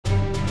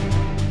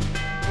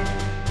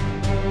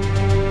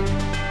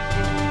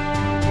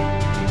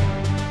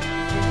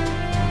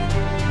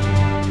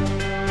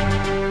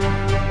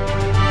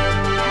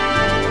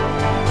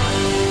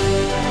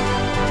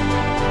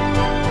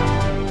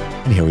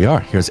are.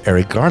 Here's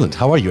Eric Garland.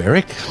 How are you,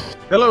 Eric?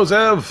 Hello,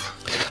 Zev.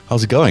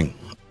 How's it going?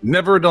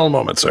 Never a dull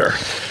moment, sir.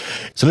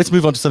 So let's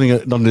move on to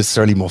something not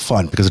necessarily more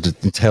fun, because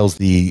it entails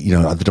the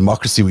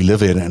democracy we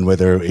live in and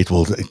whether it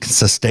will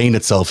sustain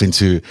itself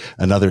into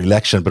another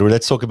election. But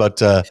let's talk about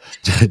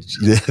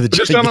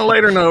just on a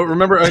lighter note.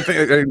 Remember, I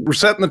think we're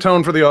setting the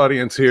tone for the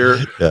audience here.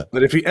 Yeah.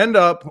 That if you end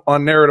up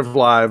on Narrative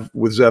Live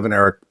with Zev and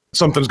Eric,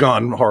 something's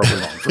gone horribly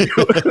wrong for you.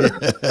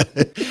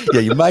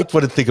 Yeah, you might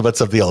want to think about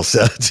something else.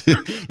 You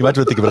might want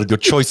to think about your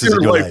choices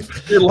in your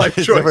life. Your life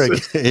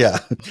choices. Yeah.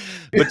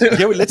 But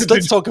yeah,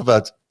 let's talk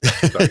about...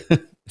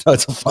 No,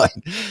 it's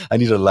fine. I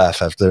need to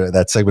laugh after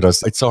that segment.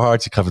 It's so hard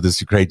to cover this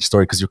Ukraine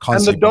story because you're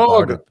constantly... And the dog.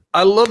 bombarded.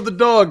 I love the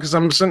dog because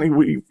I'm sending,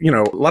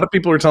 a lot of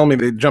people are telling me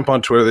they jump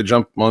on Twitter, they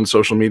jump on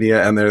social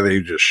media, and they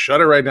just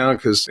shut it right down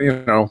because,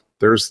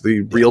 there's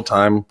the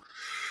real-time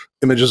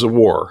images of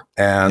war,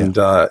 and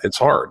it's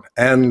hard.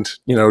 And,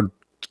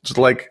 it's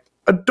like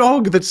a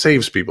dog that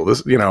saves people,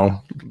 this,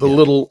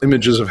 little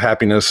images of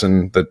happiness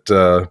and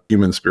that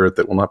human spirit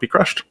that will not be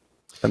crushed.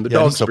 And the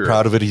dog he's so spirit.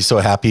 proud of it. He's so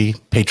happy.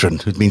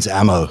 Patron, it means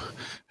ammo.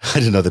 I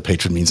didn't know that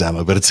patron means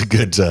ammo, but it's a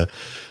good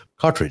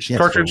cartridge. Yeah,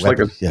 cartridge, for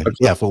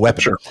a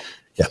weapon. Sure.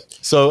 Yeah.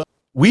 So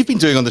we've been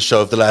doing on the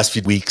show for the last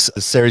few weeks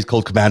a series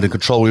called Command and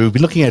Control, where we've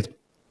been looking at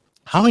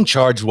how in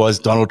charge was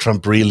Donald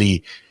Trump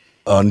really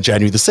on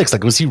January the 6th?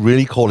 Like, was he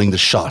really calling the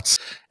shots?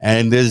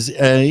 And there's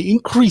an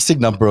increasing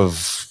number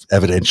of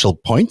evidential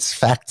points,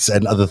 facts,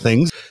 and other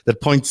things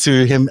that point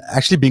to him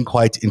actually being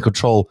quite in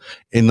control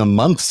in the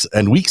months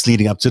and weeks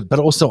leading up to it, but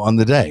also on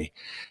the day.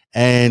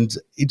 And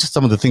just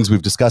some of the things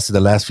we've discussed in the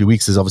last few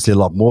weeks is obviously a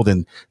lot more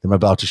than I'm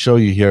about to show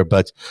you here.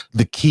 But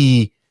the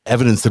key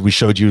evidence that we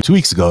showed you 2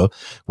 weeks ago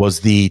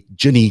was the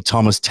Ginny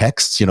Thomas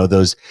texts,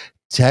 those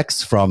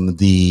texts from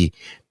the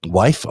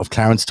wife of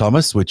Clarence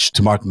Thomas,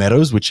 to Mark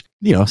Meadows, which,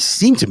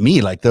 seemed to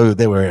me like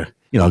they were,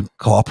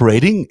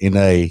 cooperating in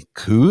a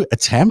coup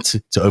attempt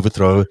to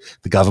overthrow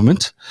the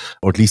government,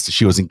 or at least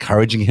she was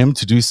encouraging him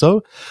to do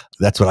so.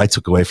 That's what I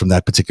took away from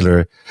that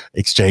particular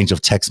exchange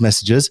of text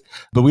messages.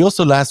 But we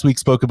also last week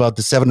spoke about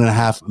the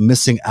 7.5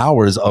 missing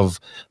hours of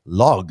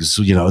logs.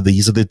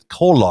 These are the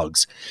call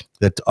logs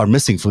that are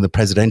missing from the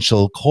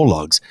presidential call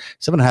logs.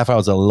 7.5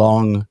 hours is a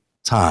long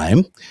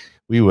time.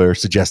 We were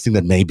suggesting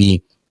that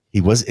maybe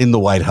he was in the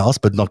White House,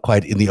 but not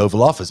quite in the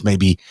Oval Office,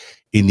 maybe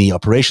in the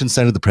Operations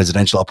Center, the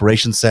Presidential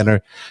Operations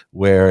Center,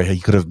 where he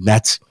could have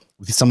met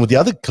with some of the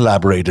other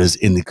collaborators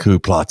in the coup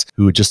plot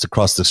who were just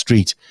across the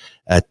street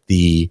at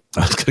the,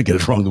 I was going to get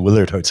it wrong, the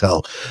Willard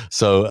Hotel.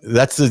 So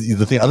that's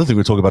the other thing we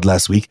were talking about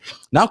last week.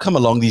 Now come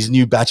along these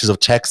new batches of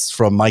texts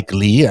from Mike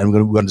Lee, and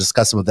we're going to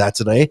discuss some of that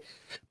today.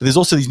 But there's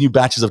also these new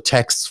batches of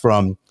texts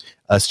from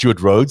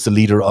Stuart Rhodes, the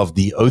leader of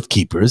the Oath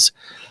Keepers.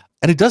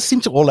 And it does seem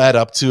to all add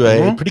up to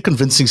a pretty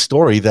convincing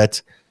story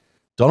that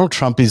Donald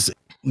Trump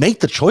made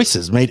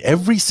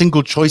every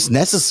single choice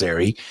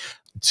necessary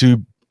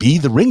to be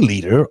the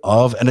ringleader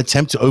of an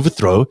attempt to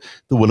overthrow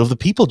the will of the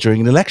people during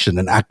an election.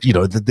 And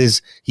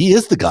he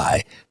is the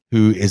guy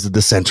who is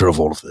the center of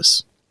all of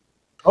this.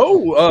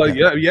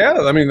 Yeah.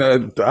 I mean,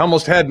 I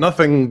almost had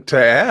nothing to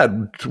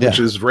add, which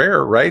is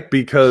rare, right?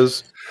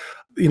 Because,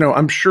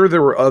 I'm sure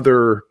there were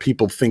other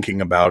people thinking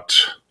about,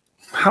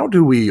 how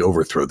do we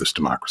overthrow this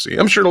democracy?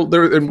 I'm sure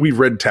and we've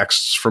read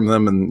texts from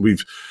them, and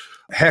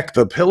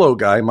the pillow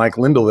guy, Mike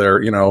Lindell there,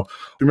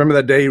 remember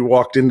that day he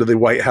walked into the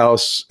White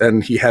House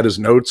and he had his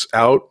notes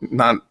out,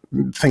 not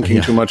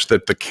thinking too much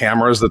that the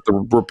cameras that the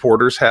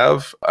reporters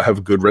have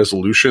good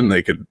resolution.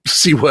 They could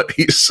see what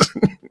he's,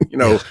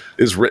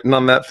 is written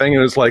on that thing.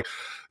 And it's like,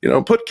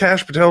 put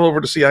Kash Patel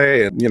over to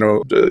CIA and,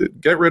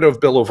 get rid of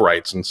Bill of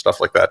Rights and stuff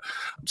like that.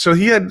 So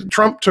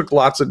Trump took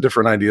lots of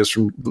different ideas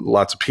from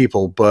lots of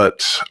people,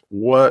 but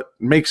what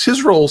makes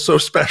his role so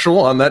special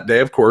on that day,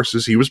 of course,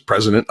 is he was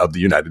president of the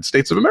United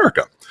States of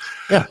America.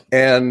 Yeah.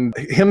 And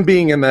him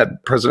being in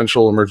that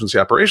Presidential Emergency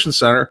Operations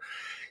Center,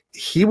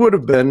 he would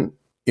have been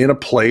in a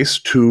place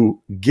to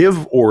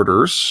give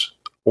orders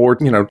or,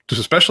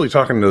 especially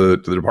talking to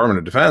the Department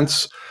of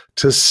Defense,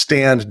 to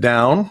stand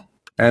down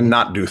and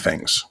not do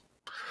things.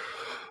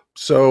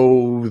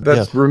 So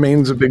that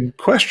remains a big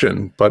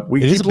question, but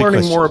we keep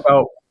learning more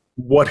about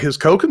what his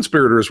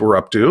co-conspirators were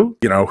up to,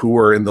 who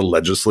were in the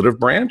legislative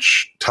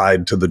branch,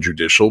 tied to the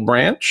judicial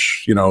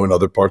branch, in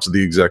other parts of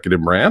the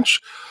executive branch.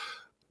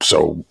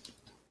 So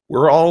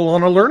we're all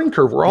on a learning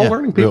curve. We're all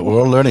learning, people. We're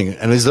all learning.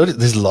 And there's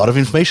a lot of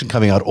information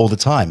coming out all the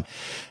time.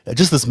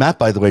 Just this map,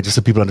 by the way, just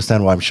so people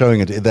understand why I'm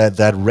showing it,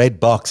 that red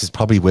box is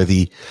probably where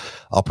the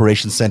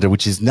Operations Center,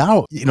 which is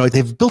now,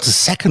 they've built a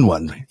second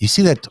one. You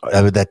see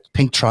that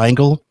pink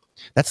triangle?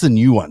 That's the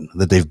new one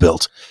that they've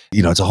built.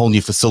 It's a whole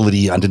new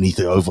facility underneath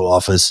the Oval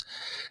Office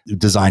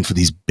designed for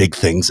these big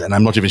things. And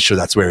I'm not even sure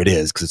that's where it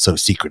is because it's so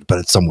secret, but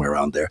it's somewhere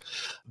around there.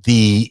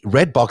 The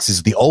red box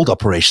is the old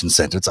operations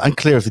center. It's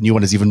unclear if the new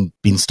one has even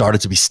been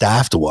started to be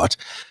staffed or what,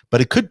 but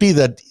it could be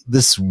that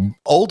this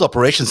old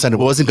operations center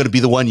wasn't going to be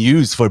the one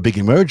used for a big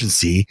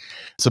emergency.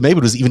 So maybe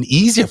it was even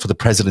easier for the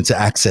president to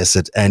access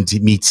it and to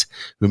meet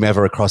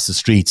whomever across the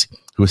street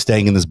who who were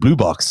staying in this blue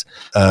box,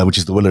 which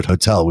is the Willard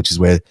Hotel, which is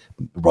where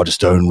Roger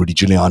Stone, Rudy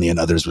Giuliani, and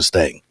others were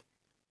staying.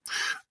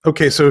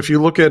 Okay, so if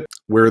you look at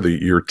where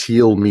your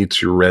teal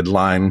meets your red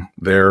line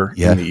there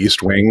in the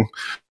East Wing,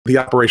 the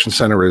operations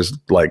center is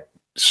like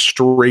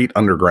straight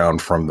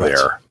underground from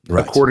there.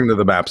 Right. According to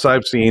the maps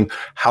I've seen.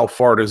 How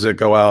far does it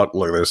go out?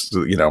 Look at this,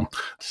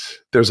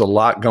 there's a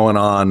lot going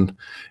on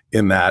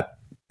in that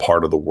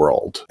part of the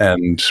world.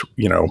 And,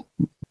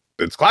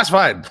 it's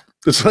classified.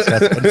 It's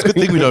a good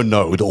thing we don't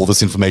know with all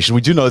this information.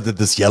 We do know that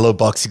this yellow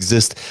box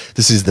exists.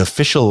 This is the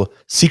official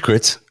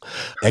secret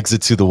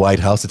exit to the White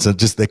House.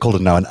 It's they call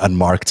it now an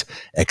unmarked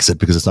exit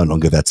because it's no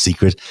longer that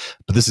secret.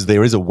 But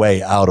there is a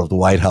way out of the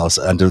White House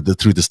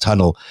through this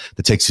tunnel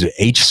that takes you to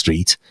H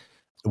Street.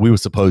 We were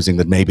supposing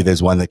that maybe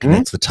there's one that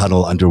connects the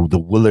tunnel under the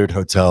Willard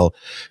Hotel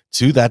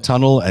to that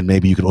tunnel, and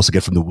maybe you could also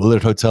get from the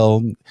Willard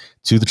Hotel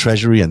to the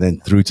Treasury and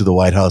then through to the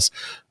White House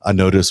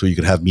unnoticed, where you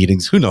could have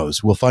meetings. Who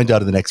knows? We'll find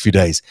out in the next few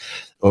days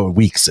or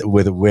weeks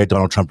where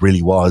Donald Trump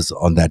really was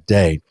on that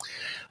day.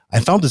 I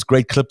found this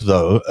great clip,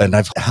 though, and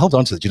I've held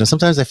on to it.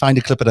 Sometimes I find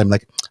a clip and I'm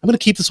like, I'm going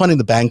to keep this one in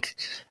the bank.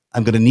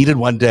 I'm going to need it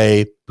one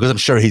day because I'm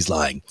sure he's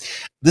lying.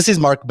 This is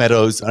Mark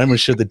Meadows. I'm not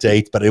sure the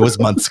date, but it was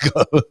months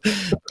ago.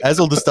 As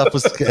all the stuff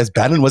as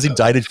Bannon was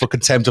indicted for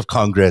contempt of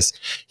Congress.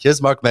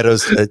 Here's Mark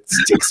Meadows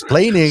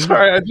explaining.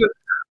 Sorry,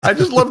 I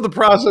just love the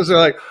process. They're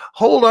like,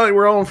 hold on,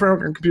 we're all in front of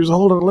our computers.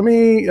 Hold on, let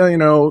me,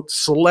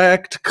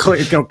 select,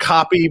 click,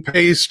 copy,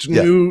 paste,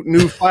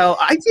 new file.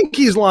 I think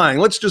he's lying.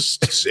 Let's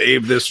just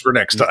save this for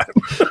next time.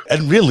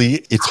 And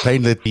really, it's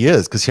plain that he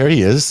is, because here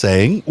he is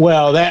saying,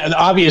 well,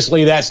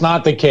 obviously that's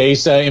not the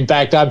case. In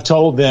fact, I've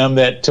told them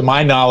that, to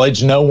my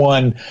knowledge, no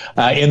one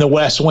in the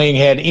West Wing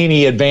had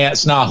any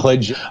advanced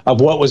knowledge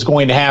of what was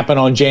going to happen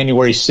on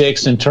January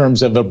 6th in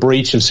terms of a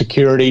breach of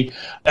security.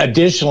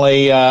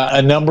 Additionally,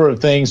 a number of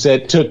things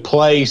that took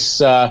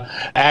place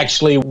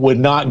actually would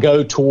not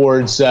go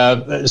towards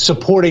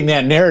supporting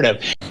that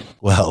narrative.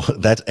 Well,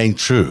 that ain't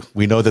true.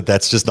 We know that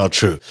that's just not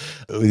true.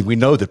 We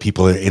know that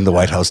people in the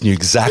White House knew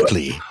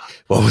exactly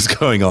what was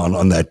going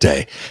on that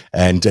day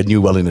and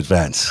knew well in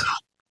advance.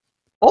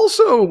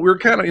 Also, we're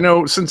kind of,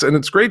 and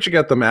it's great you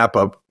got the map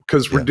up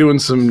because we're doing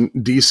some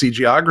DC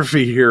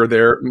geography here,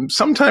 there.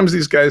 Sometimes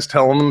these guys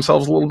telling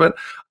themselves a little bit.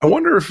 I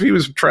wonder if he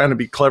was trying to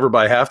be clever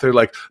by half. They're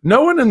like,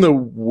 no one in the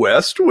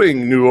West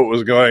Wing knew what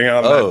was going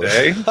on that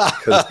day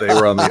because they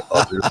were on the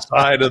other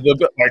side of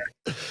the,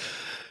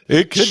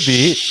 It could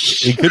be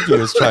he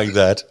was trying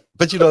that.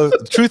 But,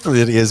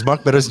 truthfully, it is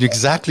Mark Meadows knew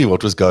exactly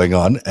what was going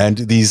on. And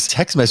these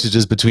text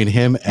messages between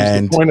him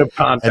and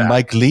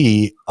Mike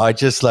Lee are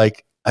just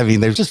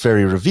they're just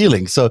very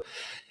revealing. So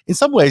in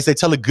some ways, they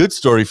tell a good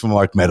story from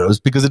Mark Meadows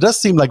because it does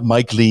seem like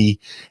Mike Lee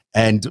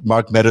and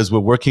Mark Meadows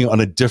were working on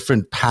a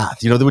different path.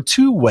 There were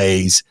two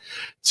ways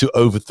to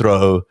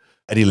overthrow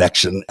an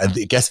election. And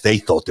I guess they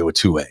thought there were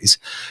two ways.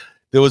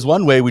 There was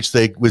one way which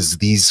was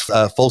these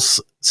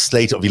false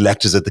slate of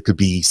electors that could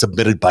be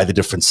submitted by the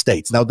different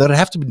states. Now, there would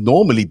have to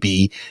normally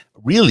be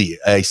really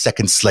a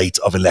second slate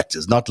of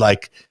electors, not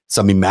like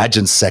some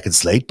imagined second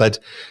slate, but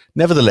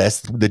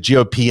nevertheless, the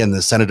GOP and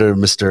the Senator,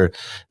 Mr.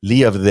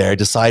 Lee over there,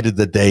 decided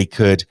that they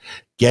could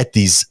get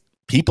these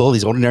people,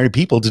 these ordinary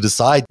people, to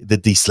decide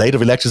that the slate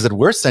of electors that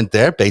were sent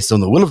there based on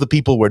the will of the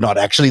people were not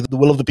actually the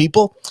will of the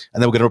people,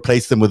 and they were going to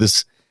replace them with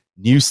this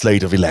new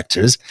slate of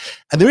electors.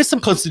 And there is some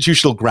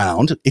constitutional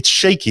ground. It's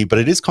shaky, but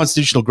it is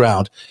constitutional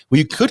ground where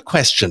you could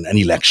question an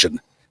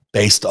election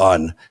based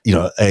on,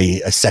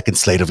 a second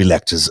slate of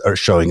electors are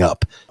showing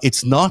up.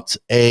 It's not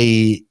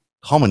a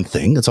common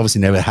thing. It's obviously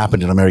never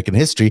happened in American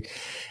history,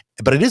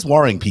 but it is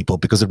worrying people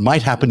because it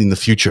might happen in the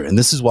future. And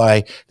this is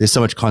why there's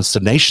so much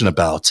consternation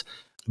about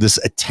this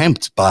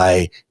attempt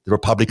by the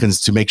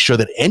Republicans to make sure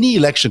that any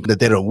election that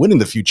they don't win in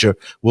the future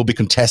will be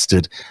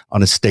contested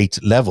on a state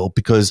level,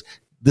 because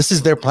this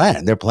is their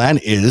plan. Their plan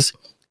is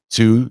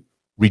to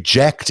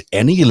reject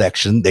any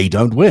election they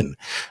don't win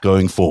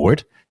going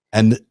forward.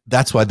 And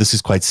that's why this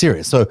is quite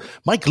serious. So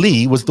Mike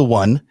Lee was the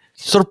one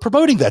sort of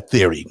promoting that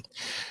theory.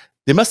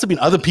 There must have been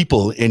other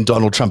people in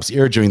Donald Trump's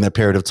ear during that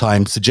period of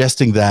time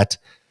suggesting that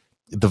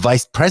the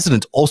vice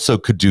president also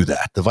could do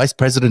that. The vice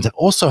president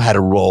also had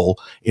a role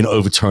in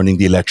overturning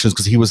the elections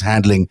because he was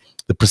handling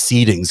the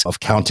proceedings of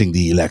counting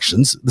the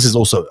elections. This is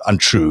also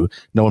untrue.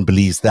 No one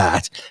believes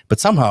that. But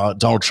somehow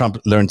Donald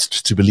Trump learned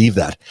to believe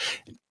that.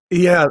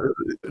 Yeah.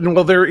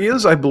 Well, there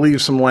is, I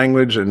believe, some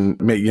language, and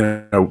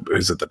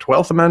is it the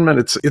 12th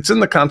Amendment? It's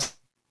in the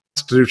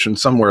Constitution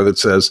somewhere that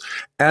says,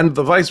 and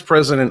the vice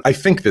president, I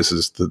think this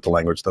is the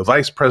language, the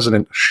vice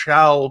president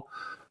shall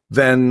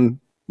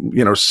then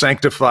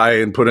sanctify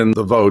and put in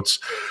the votes.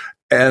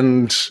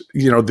 And,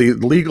 the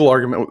legal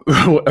argument,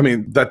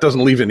 that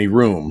doesn't leave any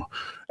room.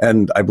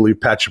 And I believe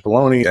Pat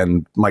Cipollone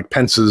and Mike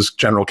Pence's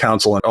general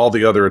counsel and all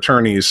the other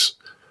attorneys,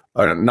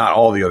 not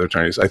all the other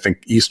attorneys, I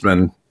think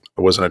Eastman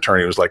was an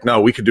attorney who was like,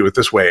 no, we could do it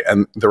this way.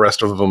 And the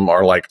rest of them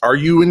are like, are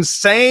you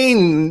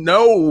insane?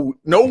 No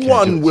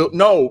one will.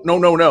 No.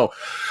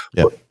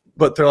 Yep.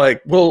 But they're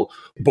like, well,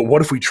 but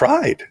what if we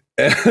tried?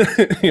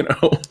 You know.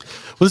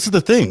 Well, this is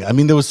the thing. I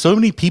mean, there were so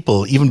many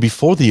people, even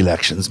before the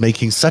elections,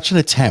 making such an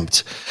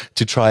attempt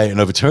to try and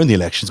overturn the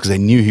elections because they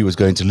knew he was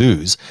going to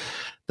lose,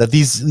 that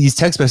these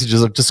text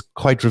messages are just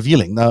quite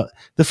revealing. Now,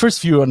 the first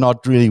few are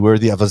not really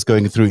worthy of us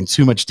going through in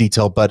too much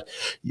detail, but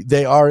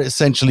they are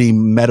essentially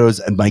Meadows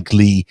and Mike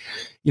Lee,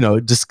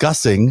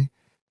 discussing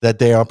that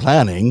they are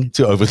planning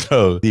to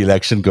overthrow the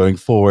election going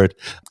forward.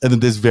 And then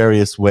there's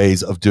various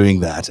ways of doing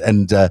that.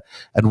 And at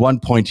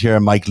one point here,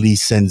 Mike Lee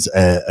sends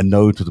a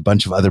note with a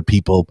bunch of other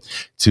people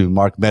to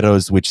Mark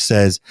Meadows, which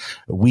says,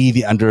 "We,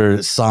 the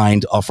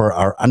undersigned, offer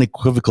our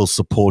unequivocal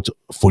support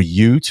for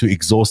you to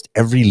exhaust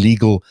every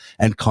legal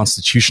and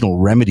constitutional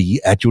remedy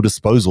at your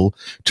disposal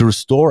to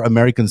restore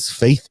Americans'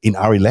 faith in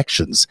our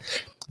elections.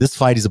 This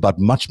fight is about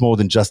much more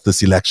than just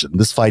this election.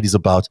 This fight is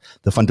about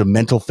the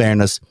fundamental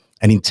fairness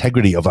and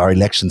integrity of our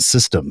election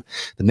system.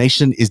 The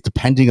nation is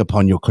depending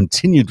upon your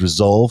continued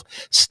resolve.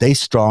 Stay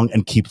strong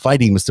and keep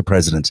fighting, Mr.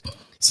 President.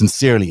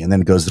 Sincerely." And then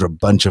it goes through a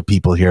bunch of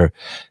people here,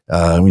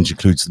 which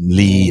includes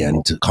Lee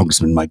and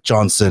Congressman Mike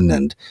Johnson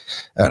and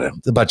a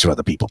bunch of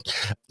other people.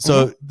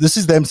 So this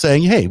is them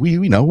saying, "Hey,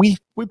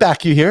 we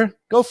back you here.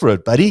 Go for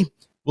it, buddy.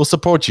 We'll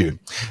support you."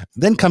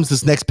 Then comes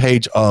this next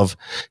page of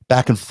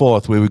back and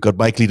forth where we've got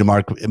Mike Lee to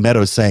Mark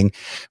Meadows saying,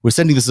 "We're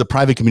sending this as a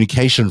private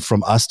communication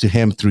from us to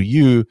him through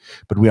you,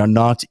 but we are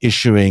not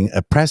issuing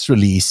a press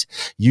release.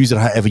 Use it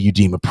however you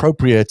deem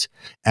appropriate.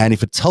 And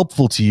if it's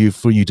helpful to you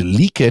for you to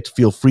leak it,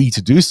 feel free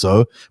to do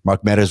so."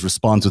 Mark Meadows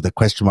responds with a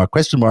question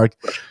mark.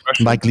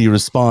 Mike Lee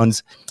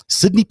responds,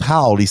 "Sidney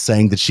Powell is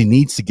saying that she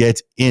needs to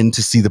get in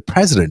to see the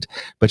president,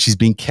 but she's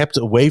being kept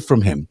away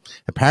from him.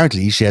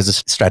 Apparently, she has a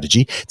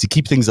strategy to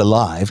keep things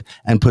alive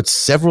and put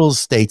several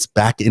states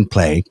back in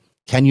play.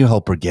 Can you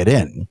help her get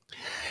in?"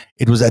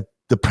 It was at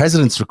the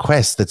president's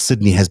request that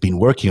Sidney has been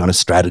working on a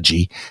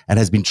strategy and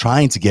has been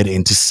trying to get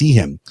in to see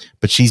him,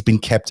 but she's been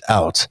kept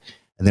out.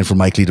 And then from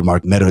Mike Lee to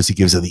Mark Meadows, he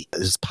gives her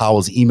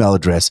Powell's email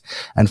address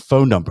and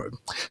phone number.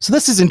 So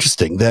this is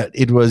interesting that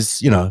it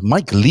was,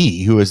 Mike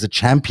Lee who is the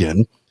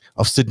champion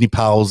of Sidney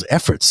Powell's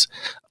efforts,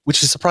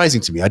 which is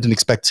surprising to me. I didn't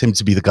expect him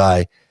to be the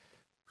guy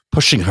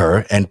pushing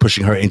her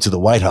into the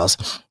White House,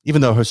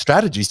 even though her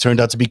strategies turned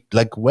out to be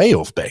like way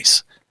off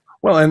base.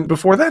 Well, and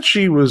before that,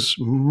 she was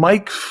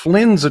Mike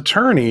Flynn's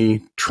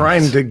attorney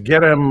trying to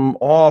get him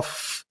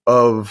off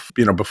of,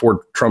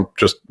 before Trump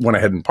just went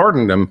ahead and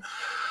pardoned him.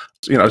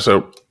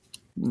 So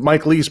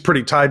Mike Lee's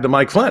pretty tied to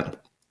Mike Flynn.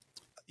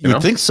 You'd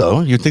think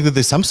so. You'd think that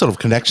there's some sort of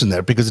connection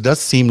there, because it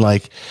does seem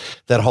like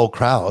that whole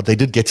crowd, they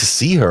did get to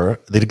see her.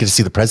 They did get to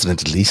see the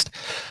president, at least,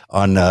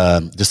 on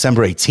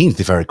December 18th,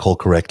 if I recall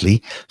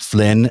correctly.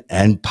 Flynn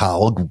and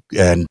Powell,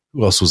 and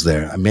who else was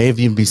there? I may have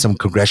even been some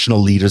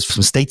congressional leaders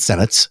from state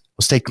senates,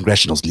 or state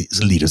congressional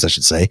leaders, I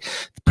should say,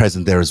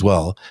 present there as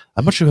well.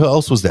 I'm not sure who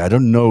else was there. I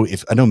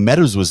know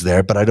Meadows was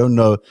there, but I don't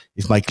know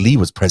if Mike Lee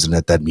was present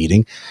at that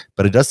meeting.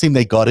 But it does seem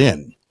they got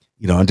in,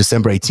 on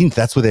December 18th.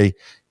 That's where they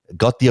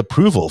got the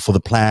approval for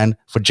the plan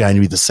for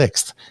January the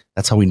 6th.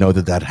 That's how we know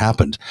that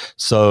happened.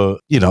 So,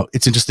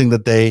 it's interesting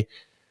that they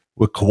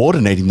were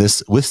coordinating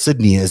this with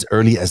Sidney as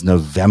early as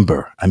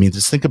November. I mean,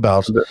 just think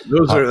about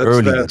how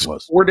early it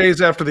was. 4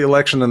 days after the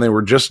election, and they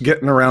were just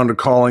getting around to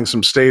calling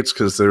some states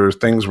because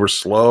things were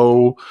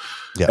slow.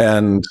 Yeah.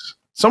 And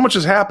so much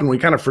has happened. We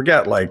kind of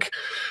forget, like,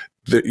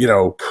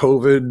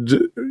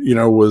 COVID,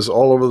 was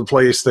all over the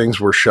place. Things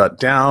were shut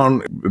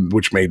down,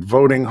 which made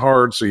voting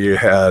hard. So you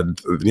had,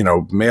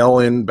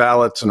 mail-in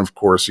ballots. And of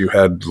course you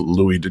had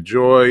Louis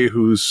DeJoy,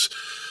 who's,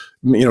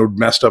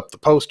 messed up the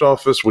post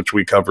office, which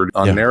we covered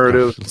on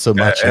Narrative. So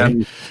much.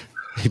 And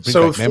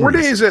so 4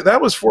 days,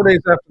 that was 4 days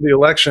after the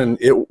election.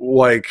 It,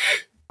 like,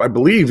 I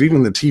believe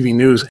even the TV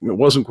news, it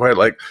wasn't quite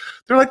like,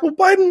 they're like, well,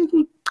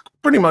 Biden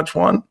pretty much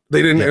won.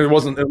 They didn't, it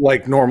wasn't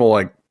like normal,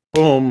 like,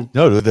 boom.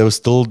 No, they were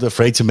still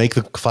afraid to make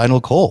the final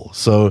call.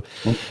 So,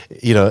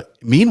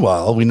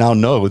 meanwhile, we now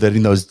know that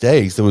in those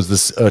days, there was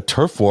this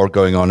turf war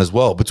going on as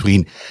well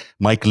between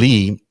Mike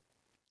Lee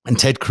and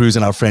Ted Cruz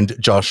and our friend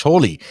Josh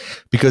Hawley,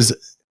 because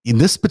in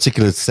this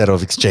particular set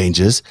of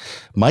exchanges,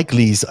 Mike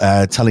Lee's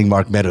telling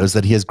Mark Meadows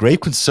that he has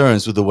grave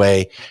concerns with the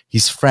way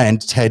his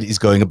friend Ted is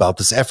going about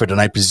this effort. And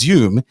I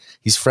presume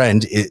his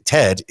friend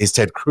Ted is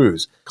Ted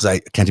Cruz, because I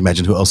can't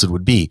imagine who else it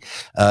would be.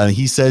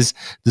 He says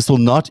this will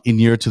not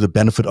inure to the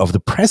benefit of the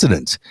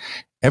president.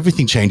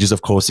 Everything changes,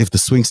 of course, if the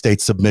swing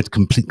states submit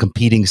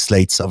competing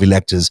slates of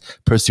electors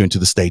pursuant to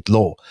the state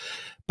law.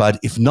 But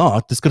if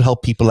not, this could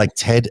help people like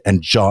Ted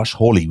and Josh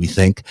Hawley, we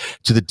think,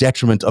 to the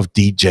detriment of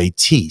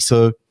DJT.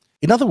 So,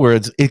 in other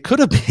words, it could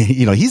have been,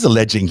 he's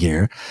alleging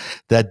here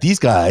that these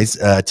guys,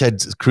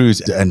 Ted Cruz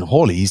and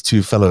Hawley, his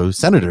two fellow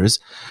senators,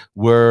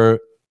 were,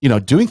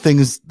 doing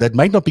things that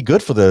might not be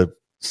good for the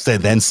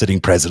then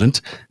sitting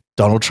president,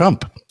 Donald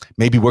Trump,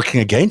 maybe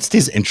working against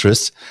his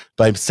interests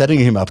by setting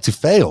him up to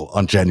fail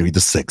on January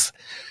the 6th.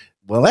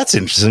 Well, that's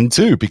interesting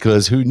too,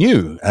 because who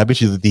knew? I bet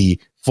you that the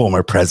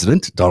former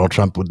president, Donald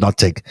Trump, would not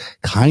take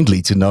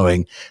kindly to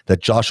knowing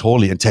that Josh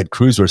Hawley and Ted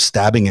Cruz were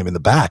stabbing him in the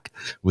back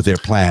with their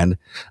plan,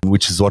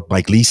 which is what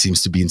Mike Lee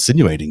seems to be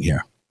insinuating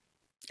here.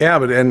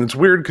 Yeah, and it's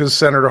weird because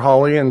Senator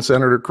Hawley and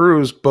Senator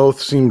Cruz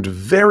both seemed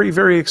very,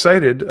 very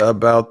excited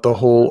about the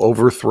whole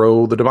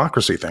overthrow the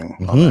democracy thing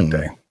on that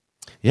day.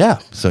 Yeah,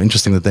 so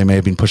interesting that they may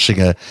have been pushing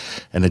an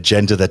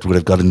agenda that would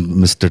have gotten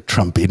Mr.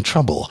 Trump in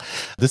trouble.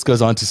 This goes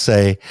on to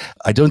say,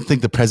 I don't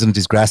think the president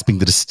is grasping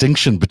the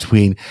distinction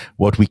between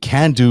what we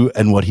can do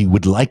and what he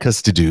would like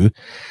us to do,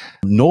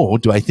 nor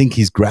do I think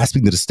he's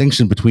grasping the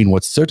distinction between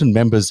what certain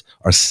members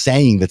are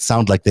saying that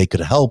sound like they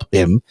could help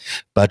him,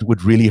 but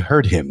would really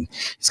hurt him.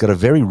 He's got a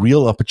very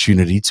real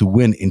opportunity to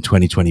win in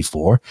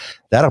 2024.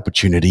 That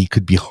opportunity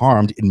could be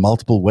harmed in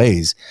multiple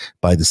ways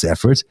by this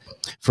effort.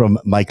 From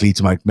Mike Lee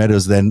to Mike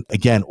Meadows, then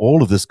again,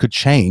 all of this could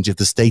change if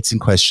the states in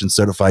question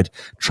certified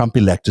Trump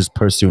electors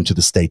pursuant to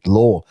the state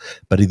law.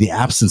 But in the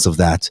absence of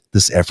that,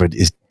 this effort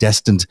is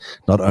destined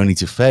not only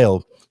to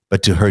fail,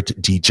 but to hurt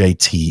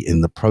DJT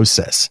in the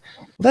process.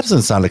 Well, that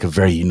doesn't sound like a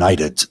very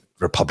united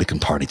Republican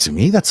Party to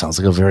me. That sounds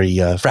like a very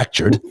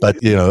fractured, but,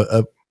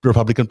 a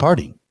Republican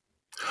Party.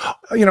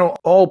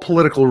 All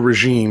political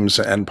regimes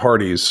and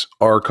parties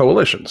are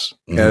coalitions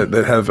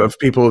that have of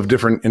people of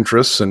different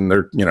interests, and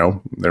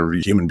they're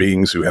human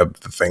beings who have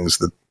the things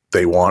that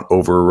they want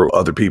over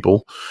other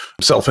people,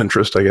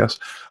 self-interest, I guess.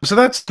 So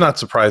that's not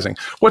surprising.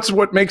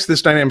 What makes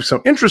this dynamic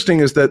so interesting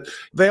is that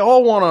they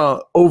all want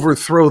to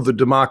overthrow the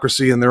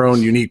democracy in their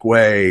own unique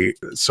way.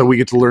 So we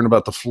get to learn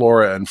about the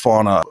flora and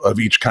fauna of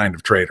each kind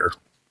of traitor.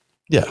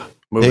 Yeah.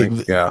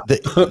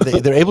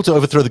 They're able to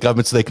overthrow the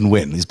government so they can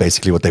win is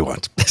basically what they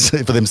want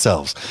for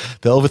themselves.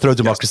 They'll overthrow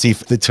democracy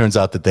if it turns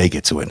out that they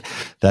get to win.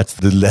 That's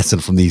the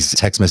lesson from these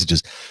text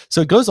messages. So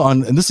it goes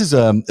on, and this is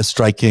a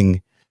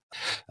striking.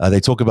 They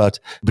talk about,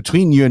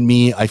 between you and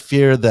me, I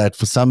fear that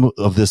for some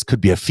of this could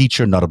be a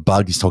feature, not a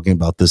bug. He's talking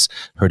about this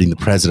hurting the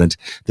president.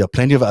 There are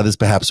plenty of others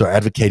perhaps who are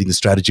advocating the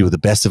strategy with the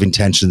best of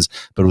intentions,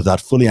 but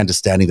without fully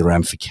understanding the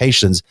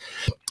ramifications.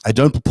 I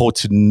don't purport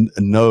to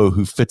know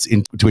who fits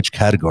into which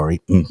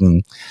category.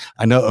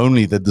 I know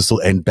only that this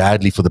will end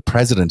badly for the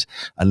president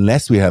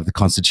unless we have the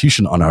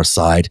Constitution on our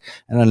side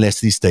and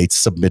unless these states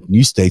submit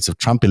new states of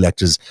Trump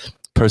electors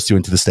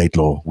pursuant to the state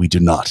law. We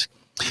do not.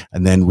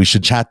 And then we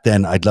should chat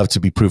then. I'd love to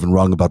be proven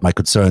wrong about my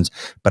concerns,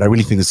 but I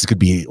really think this could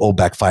be all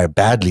backfire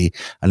badly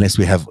unless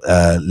we have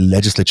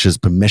legislature's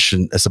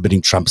permission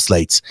submitting Trump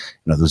slates,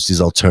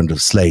 these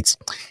alternative slates.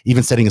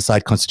 Even setting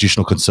aside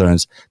constitutional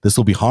concerns, this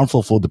will be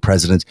harmful for the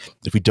president.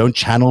 If we don't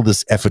channel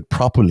this effort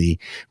properly,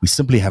 we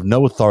simply have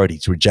no authority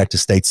to reject a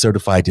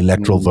state-certified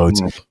electoral vote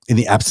in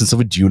the absence of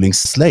a dueling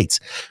slate,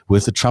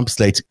 with the Trump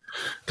slate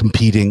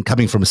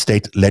coming from a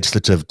state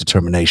legislative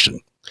determination.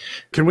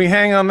 Can we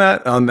hang on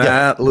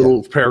that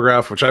little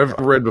paragraph, which I've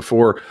read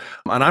before?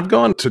 And I've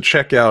gone to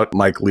check out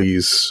Mike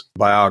Lee's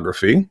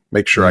biography,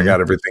 make sure I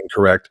got everything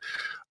correct.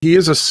 He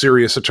is a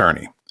serious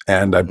attorney,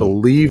 and I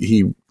believe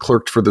he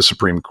clerked for the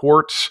Supreme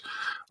Court.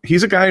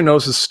 He's a guy who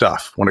knows his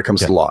stuff when it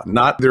comes to law.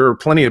 There are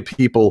plenty of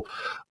people,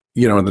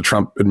 in the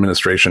Trump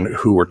administration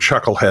who were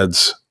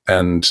chuckleheads,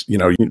 and, you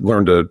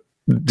learn to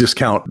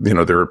discount,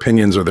 their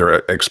opinions or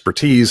their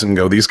expertise and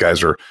go, these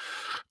guys are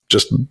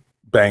just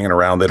banging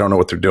around. They don't know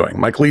what they're doing.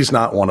 Mike Lee's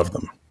not one of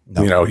them.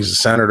 No. He's a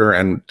senator,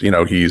 and,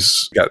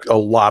 he's got a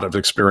lot of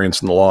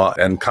experience in the law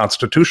and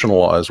constitutional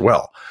law as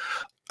well.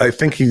 I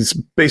think he's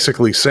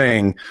basically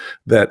saying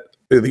that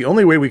the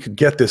only way we could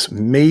get this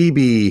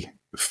maybe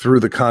through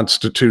the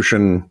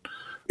Constitution,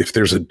 if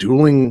there's a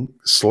dueling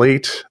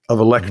slate of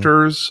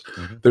electors,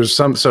 there's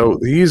so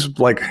he's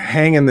like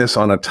hanging this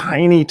on a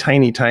tiny,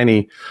 tiny,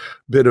 tiny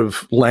bit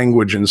of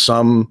language in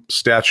some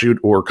statute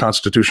or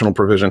constitutional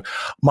provision.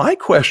 My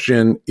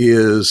question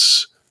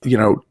is,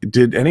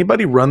 did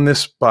anybody run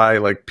this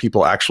by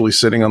people actually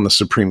sitting on the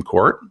Supreme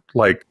Court?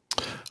 Like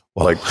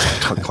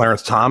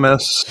Clarence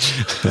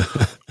Thomas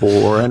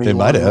or anyone they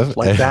might have.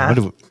 like that?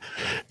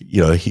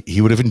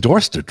 He would have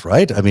endorsed it,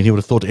 right? I mean, he would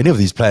have thought any of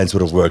these plans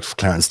would have worked for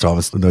Clarence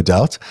Thomas, no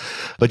doubt.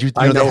 But they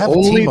have a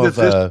team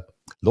of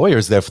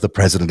lawyers there for the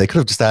president. They could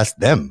have just asked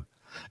them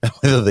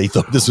whether they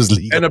thought this was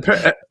legal.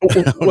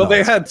 And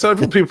they had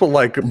several people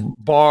like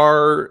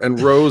Barr and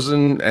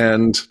Rosen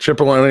and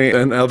Cipollone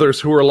and others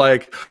who were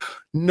like,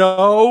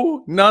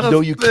 no, none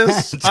of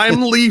this. Can't.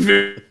 I'm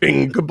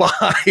leaving. Goodbye.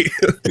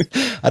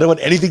 I don't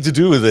want anything to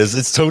do with this.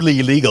 It's totally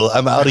illegal.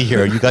 I'm out of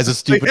here. You guys are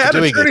stupid for doing it.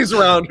 They had attorneys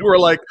around who were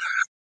like,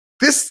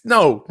 this,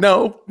 no.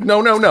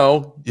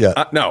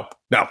 Yeah. No.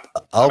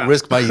 I'll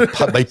risk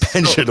my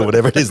pension or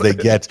whatever it is they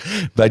get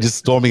by just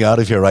storming out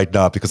of here right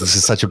now because this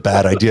is such a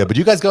bad idea. But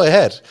you guys go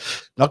ahead.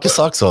 Knock your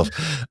socks off.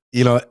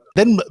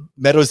 Then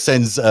Meadows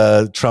sends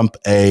Trump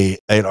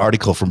an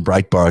article from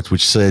Breitbart,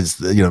 which says,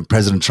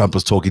 President Trump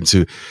was talking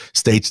to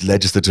state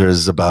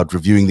legislators about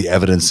reviewing the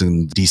evidence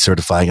and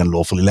decertifying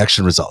unlawful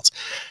election results.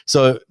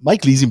 So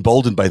Mike Lee's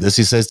emboldened by this.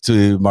 He says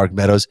to Mark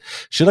Meadows,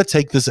 should I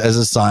take this as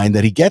a sign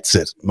that he gets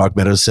it? Mark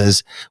Meadows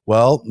says,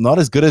 well, not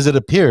as good as it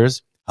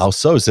appears. How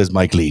so, says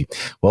Mike Lee.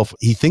 Well,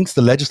 he thinks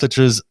the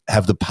legislatures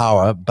have the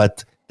power,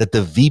 but that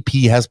the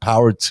VP has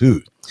power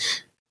too.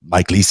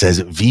 Mike Lee says,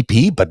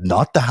 VP, but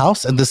not the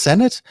House and the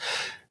Senate?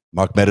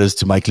 Mark Meadows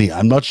to Mike Lee,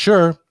 I'm not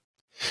sure.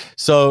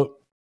 So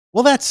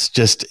Well, that's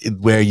just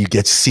where you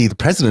get to see the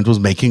president was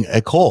making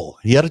a call.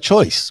 He had a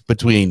choice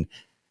between,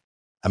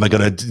 am I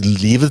going to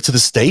leave it to the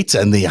states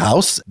and the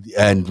House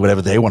and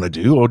whatever they want to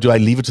do, or do I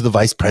leave it to the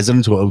vice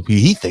president who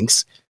he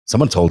thinks,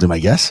 someone told him, I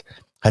guess,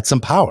 had some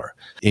power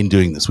in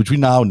doing this, which we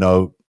now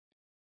know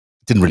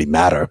didn't really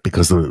matter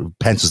because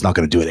Pence was not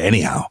going to do it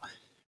anyhow.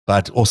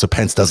 But also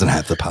Pence doesn't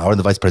have the power, and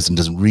the vice president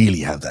doesn't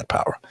really have that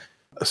power.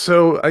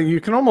 So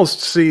you can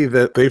almost see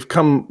that they've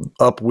come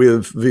up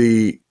with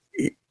the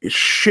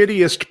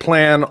shittiest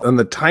plan and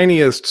the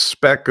tiniest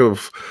speck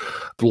of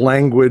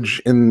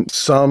language in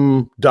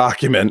some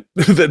document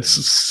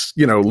that's,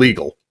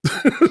 legal.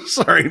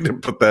 Sorry to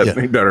put that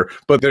any better,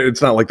 but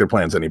it's not like their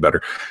plan's any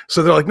better.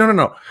 So they're like,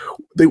 no.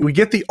 We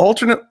get the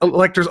alternate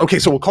electors. Okay,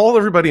 so we'll call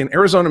everybody in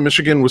Arizona,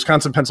 Michigan,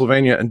 Wisconsin,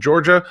 Pennsylvania, and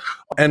Georgia,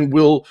 and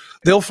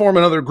they'll form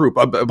another group,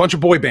 a bunch of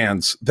boy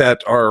bands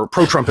that are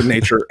pro-Trump in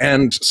nature,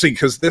 and see,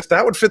 because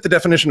that would fit the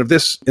definition of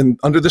this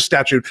under this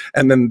statute,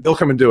 and then they'll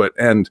come and do it.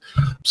 And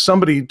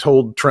somebody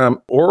told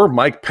Trump, or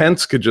Mike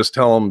Pence could just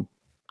tell him,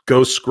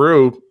 go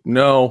screw.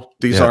 No,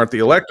 these aren't the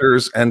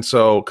electors. And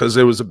so, because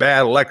it was a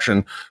bad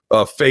election,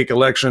 a fake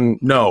election,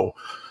 no.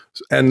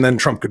 And then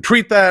Trump could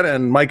tweet that,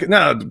 and Mike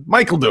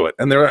will do it.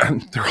 And they're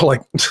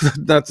like,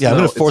 that's I'm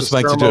going to force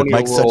Mike to do it.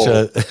 Mike's such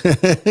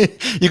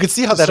a, you can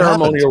see how that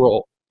ceremonial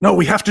role. No,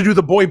 we have to do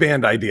the boy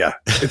band idea.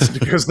 It's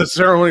because the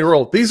ceremonial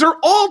role. These are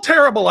all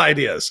terrible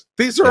ideas.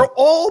 These are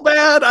all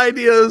bad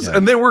ideas,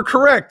 and they were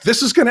correct.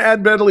 This is going to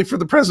add badly for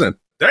the president.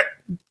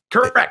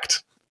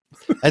 Correct.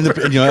 And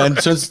and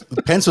since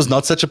Pence was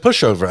not such a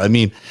pushover. I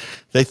mean,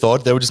 they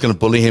thought they were just going to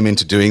bully him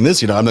into doing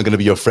this. I'm not going to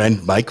be your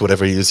friend, Mike,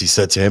 whatever he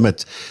said to him in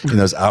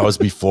those hours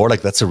before.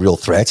 Like, that's a real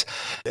threat.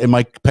 And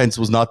Mike Pence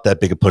was not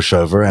that big a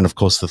pushover. And of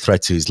course, the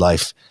threat to his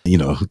life,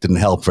 didn't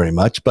help very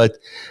much. But,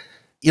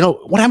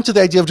 what happened to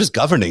the idea of just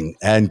governing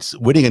and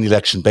winning an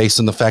election based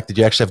on the fact that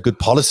you actually have good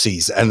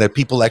policies and that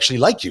people actually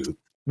like you?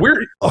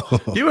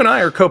 You and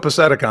I are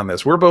copacetic on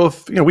this. We're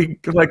both, we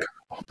like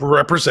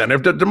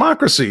representative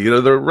democracy,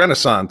 the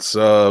Renaissance,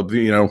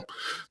 the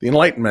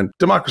Enlightenment,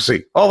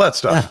 democracy, all that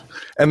stuff. Yeah.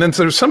 And then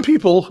there's some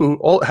people who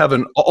all have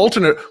an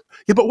alternate.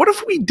 Yeah, but what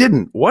if we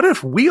didn't? What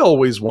if we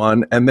always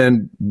won and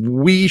then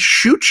we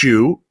shoot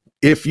you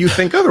if you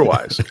think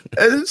otherwise?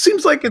 It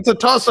seems like it's a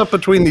toss-up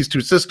between these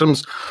two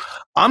systems.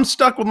 I'm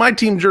stuck with my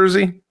team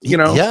jersey,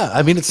 Yeah,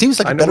 I mean, it seems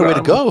like a better way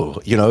to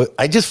go.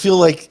 I just feel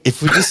like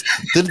if we just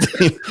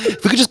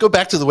if we could just go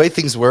back to the way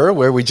things were,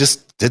 where we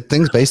just did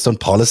things based on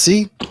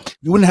policy,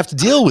 we wouldn't have to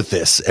deal with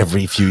this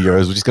every few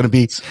years, which is going to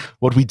be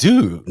what we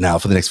do now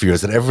for the next few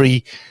years. That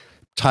every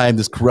time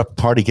this corrupt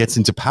party gets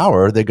into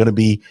power, they're going to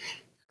be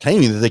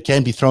claiming that they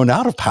can be thrown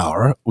out of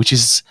power, which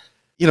is,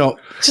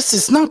 just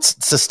it's not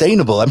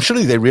sustainable. I'm sure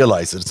they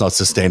realize that it's not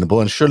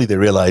sustainable, and surely they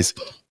realize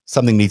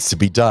something needs to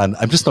be done.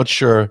 I'm just not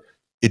sure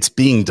it's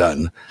being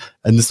done.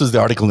 And this was the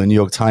article in the New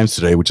York Times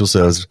today, which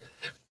also is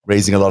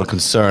raising a lot of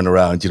concern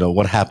around,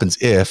 what happens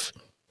if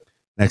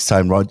next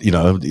time,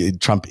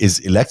 Trump is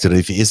elected,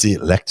 if he is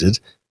elected,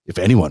 if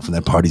anyone from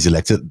that party is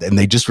elected, and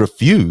they just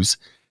refuse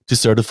to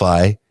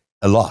certify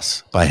a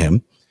loss by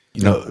him,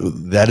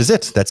 that is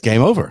it. That's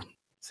game over.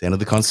 It's the end of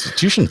the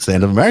Constitution. It's the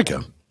end of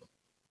America.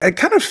 I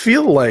kind of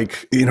feel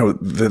like,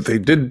 that they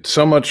did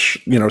so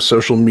much,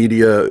 social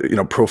media,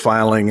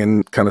 profiling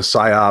and kind of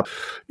psyop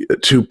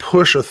to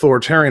push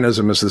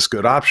authoritarianism as this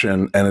good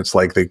option. And it's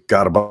like they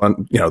got a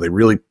bunch, they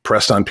really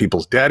pressed on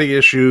people's daddy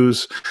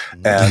issues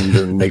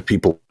and make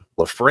people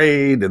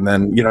afraid. And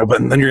then,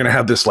 but then you're going to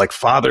have this like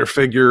father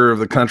figure of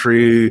the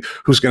country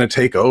who's going to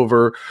take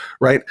over.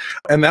 Right.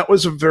 And that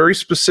was very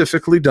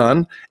specifically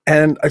done.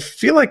 And I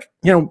feel like,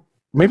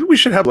 maybe we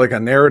should have like a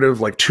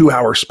narrative, like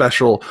 2-hour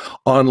special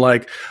on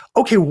like,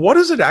 okay, what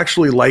is it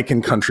actually like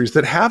in countries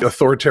that have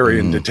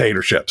authoritarian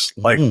dictatorships?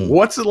 Like,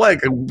 what's it like?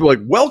 Like,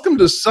 welcome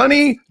to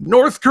sunny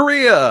North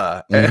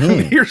Korea.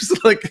 And here's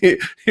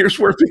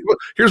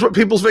what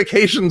people's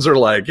vacations are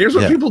like. Here's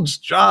what people's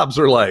jobs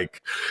are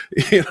like.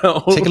 Take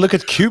a look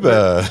at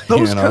Cuba.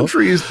 Those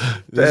countries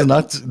that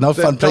not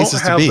fun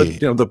places to be.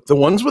 The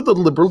ones with the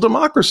liberal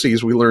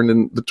democracies we learned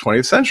in the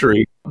 20th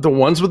century. The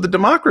ones with the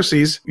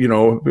democracies,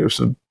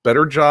 some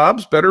better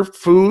jobs, better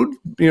food,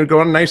 go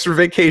on nicer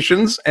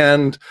vacations,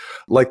 and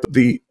like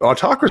the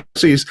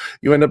autocracies,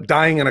 you end up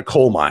dying in a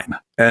coal mine.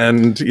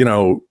 And,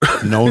 no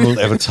one will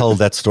ever tell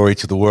that story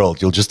to the world.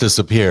 You'll just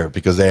disappear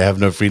because they have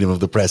no freedom of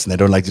the press and they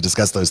don't like to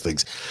discuss those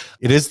things.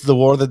 It is the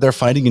war that they're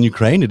fighting in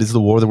Ukraine. It is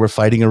the war that we're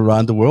fighting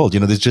around the world.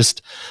 There's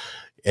just,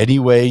 any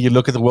way you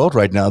look at the world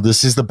right now,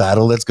 this is the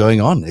battle that's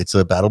going on. It's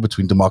a battle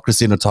between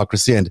democracy and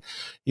autocracy. And,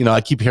 I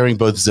keep hearing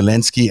both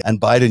Zelensky and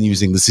Biden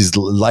using this is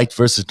light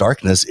versus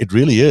darkness. It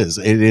really is.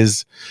 It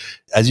is,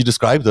 as you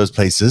describe those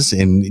places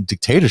in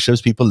dictatorships,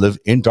 people live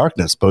in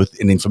darkness, both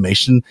in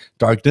information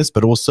darkness,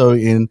 but also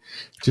in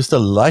just a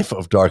life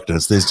of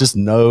darkness. There's just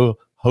no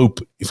hope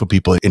for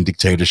people in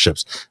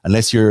dictatorships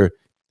unless you're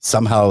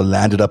somehow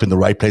landed up in the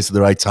right place at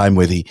the right time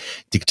where the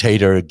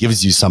dictator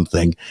gives you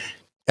something.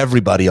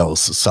 everybody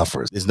else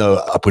suffers. There's no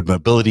upward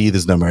mobility.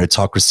 There's no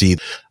meritocracy.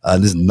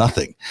 There's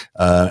nothing.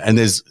 And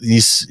there's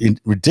these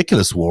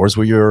ridiculous wars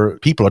where your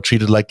people are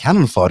treated like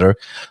cannon fodder,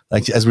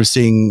 like as we're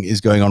seeing is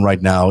going on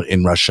right now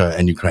in Russia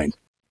and Ukraine.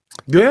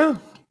 Yeah.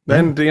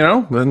 And,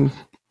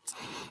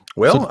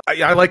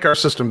 I like our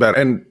system better.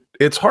 And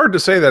it's hard to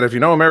say that if you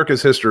know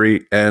America's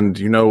history and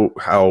you know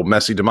how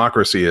messy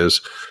democracy is,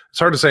 it's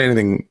hard to say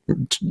anything,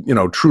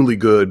 truly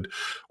good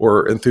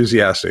or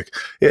enthusiastic.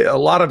 A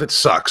lot of it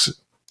sucks,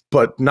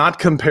 but not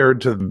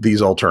compared to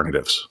these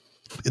alternatives.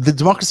 The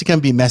democracy can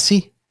be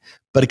messy,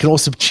 but it can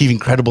also achieve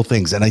incredible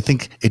things. And I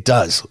think it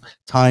does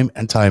time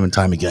and time and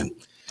time again.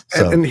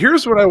 So. And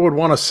here's what I would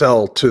want to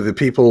sell to the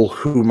people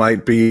who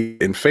might be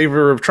in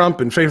favor of Trump,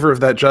 in favor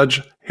of that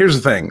judge.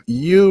 Here's the thing.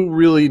 You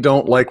really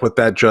don't like what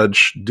that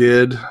judge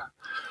did.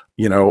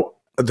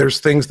 There's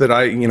things that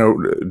I,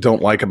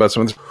 don't like about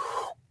some of this.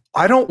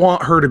 I don't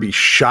want her to be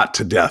shot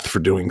to death for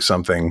doing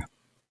something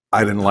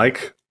I didn't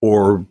like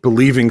or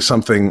believing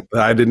something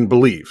that I didn't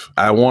believe.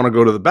 I want to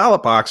go to the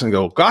ballot box and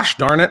go, gosh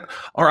darn it,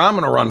 or I'm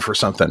going to run for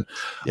something,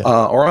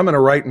 or I'm going to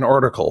write an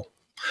article.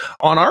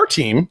 On our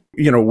team,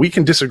 we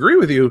can disagree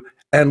with you,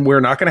 and we're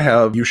not going to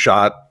have you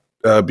shot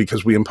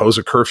because we impose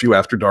a curfew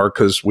after dark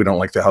because we don't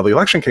like how the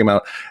election came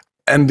out.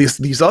 And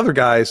these other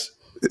guys,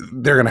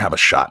 they're going to have a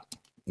shot.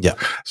 Yeah.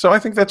 So I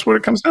think that's what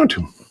it comes down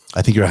to.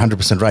 I think you're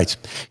 100% right.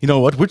 You know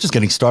what? We're just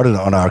getting started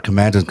on our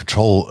command and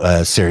control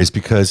series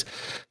because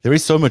there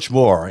is so much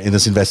more in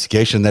this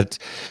investigation that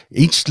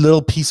each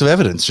little piece of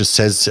evidence just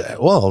says,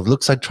 well, it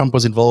looks like Trump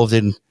was involved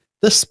in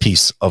this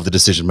piece of the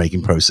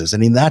decision-making process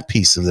and in that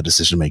piece of the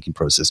decision-making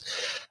process.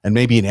 And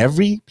maybe in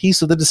every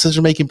piece of the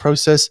decision-making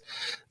process,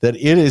 that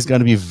it is going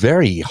to be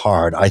very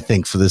hard, I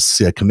think, for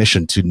this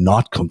commission to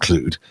not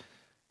conclude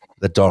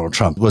that Donald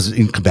Trump was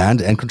in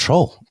command and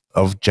control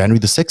of January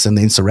the 6th and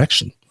the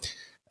insurrection.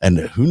 And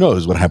who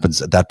knows what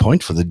happens at that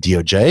point for the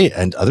DOJ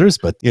and others.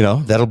 But,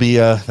 that'll be,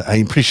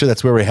 I'm pretty sure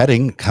that's where we're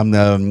heading come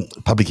the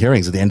public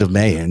hearings at the end of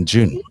May and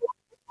June.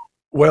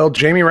 Well,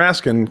 Jamie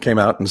Raskin came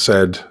out and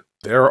said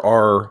there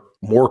are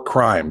more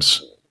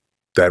crimes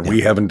that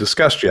we haven't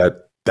discussed yet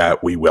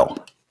that we will.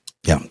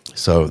 Yeah.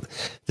 So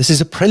this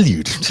is a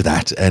prelude to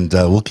that. And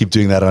we'll keep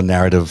doing that on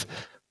Narrative.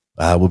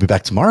 We'll be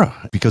back tomorrow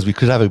because we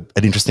could have an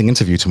interesting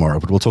interview tomorrow,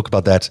 but we'll talk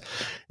about that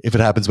if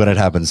it happens when it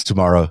happens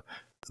tomorrow.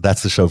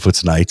 That's the show for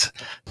tonight.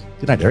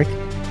 Good night, Eric.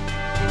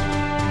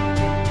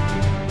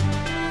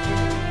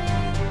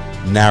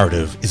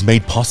 Narrative is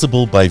made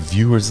possible by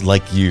viewers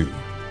like you.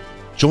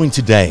 Join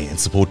today and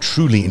support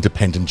truly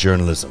independent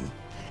journalism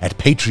at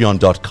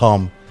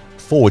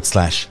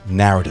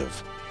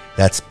patreon.com/narrative.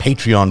 That's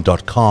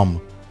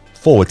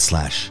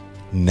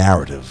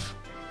patreon.com/narrative.